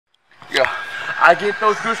I get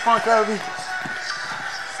those goosebumps every. You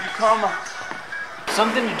come.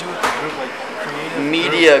 Something to do with the group, like creative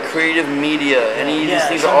media, group. Creative media. Any of these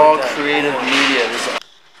things are all like creative media.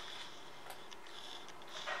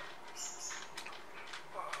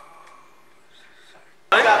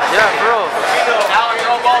 Yeah, bro. Now you're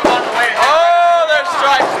all balls on the way. Oh, there's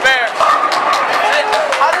stripes there.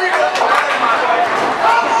 How do you go?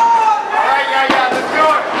 Alright, yeah, let's do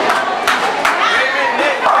it.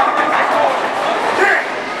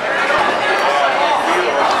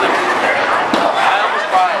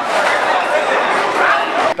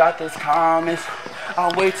 About this calmness.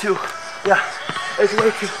 I'm way too. Yeah, it's way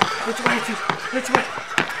too.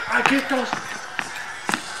 I get those.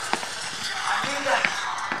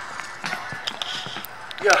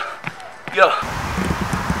 Yeah.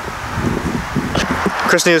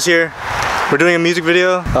 Kristen is here. We're doing a music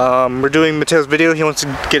video. We're doing Mateo's video. He wants to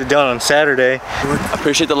get it done on Saturday. I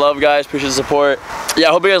appreciate the love, guys. Appreciate the support. Yeah,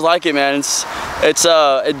 I hope you guys like it, man. It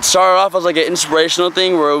started off as like an inspirational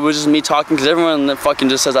thing where it was just me talking, because everyone that fucking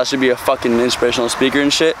just says I should be a fucking inspirational speaker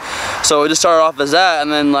and shit. So it just started off as that,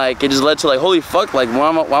 and then like it just led to like, holy fuck, like why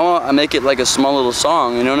won't I make it like a small little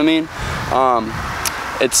song? You know what I mean?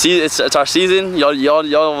 It's our season. Y'all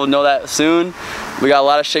will know that soon. We got a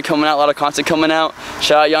lot of shit coming out, a lot of content coming out.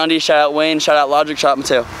 Shout out Yandi, shout out Wayne, shout out Logic, shout out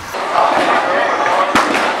Mateo.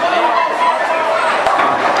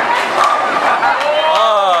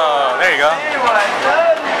 Oh, there you go.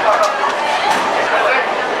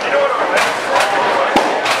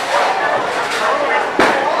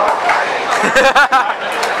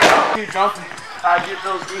 Keep jumping. I get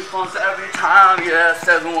those goosebumps every time. Yeah,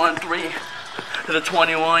 713 to the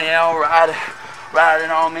 21. Yeah,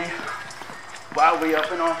 riding on me. While we up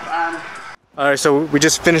and on fine. Alright, so we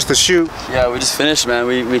just finished the shoot. Yeah, we just finished, man.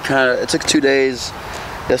 We kind of, it took 2 days.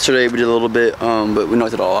 Yesterday we did a little bit, but we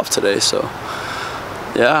knocked it all off today, so.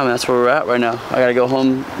 Yeah, I mean, that's where we're at right now. I gotta go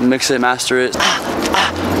home, mix it, master it.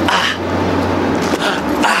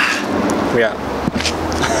 Yeah.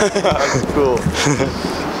 Cool.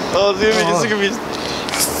 Oh, dude, just look at me.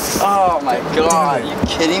 Oh my god, are you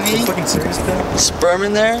kidding me? Are you fucking serious, man? Sperm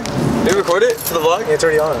in there? Did you record it for the vlog? Yeah, it's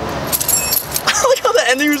already on. Look how the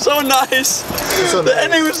ending was so nice. The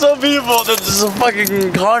ending was so beautiful. This is a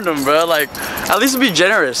fucking condom, bro. Like, at least be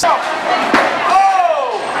generous.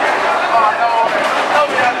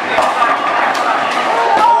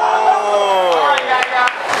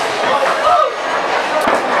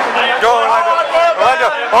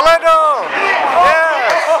 Orlando!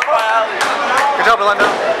 Yes! Good job, Orlando.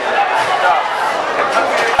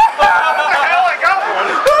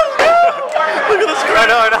 Look at this. I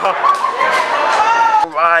know.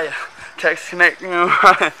 Right, text connect, you know,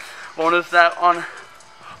 bonus that on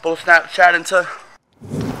both Snapchat and to.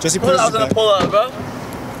 Jesse Pull out and pull up, bro.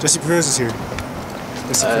 Jesse Perez is here.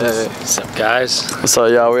 Hey, what's up, guys? What's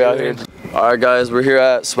up, y'all? We out here. Alright, guys, we're here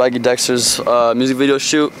at Swaggy Dexter's music video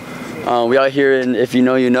shoot. We out here, and if you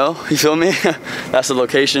know, you know. You feel me? That's the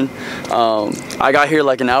location. I got here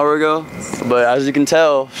like an hour ago, but as you can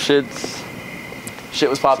tell, shit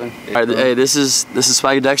was popping. Alright, hey, this is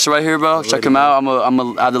Swaggy Dexter right here, bro. Check him out. I'm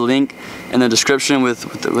gonna add the link in the description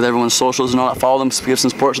with everyone's socials and all that. Follow them, give some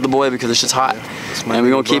support to the boy because it's just hot. And we're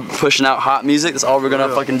gonna keep pushing out hot music. That's all we're gonna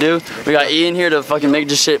fucking do. We got Ian here to fucking make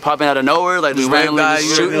this shit popping out of nowhere, like just randomly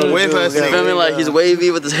just shooting. You feel me? Like he's wavy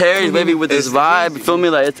with his hair, he's wavy with his vibe. You feel me?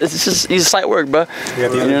 Like it's just he's sight work, bro. You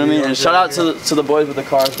know what I mean? And shout out to the boys with the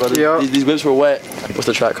cars, bro. These whips were wet. What's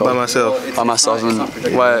the track called? By myself. By myself. And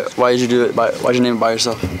why did you do it? Why'd you name it by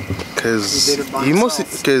yourself? Cause he mostly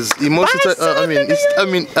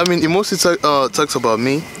talks about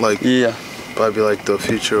me, like probably like the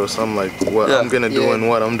future or something, like what I'm gonna do and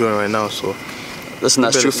what I'm doing right now. So listen,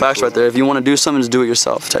 that's true facts right there. If you want to do something, just do it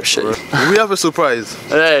yourself, type shit. We have a surprise.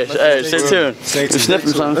 Hey, stay tuned. We're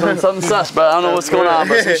sniffing something sus, but I don't know what's going on.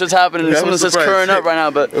 But some shit's happening. Something's just curring up right now.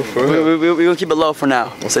 But we're gonna keep it low for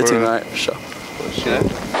now. Stay tuned, alright? For sure.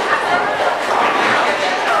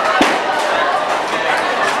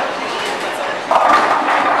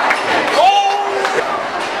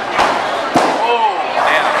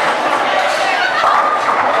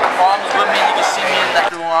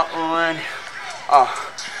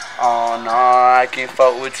 Oh no, I can't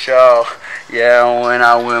fuck with y'all. Yeah, when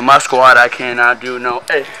I win my squad, I cannot do no.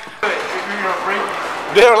 Hey.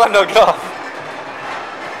 There, Orlando, get off.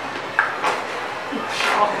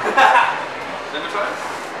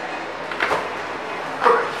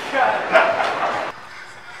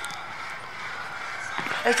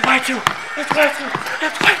 It's way too.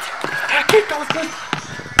 I keep those good.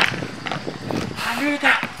 I need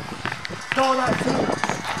that. Throw that too.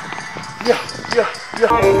 Yeah.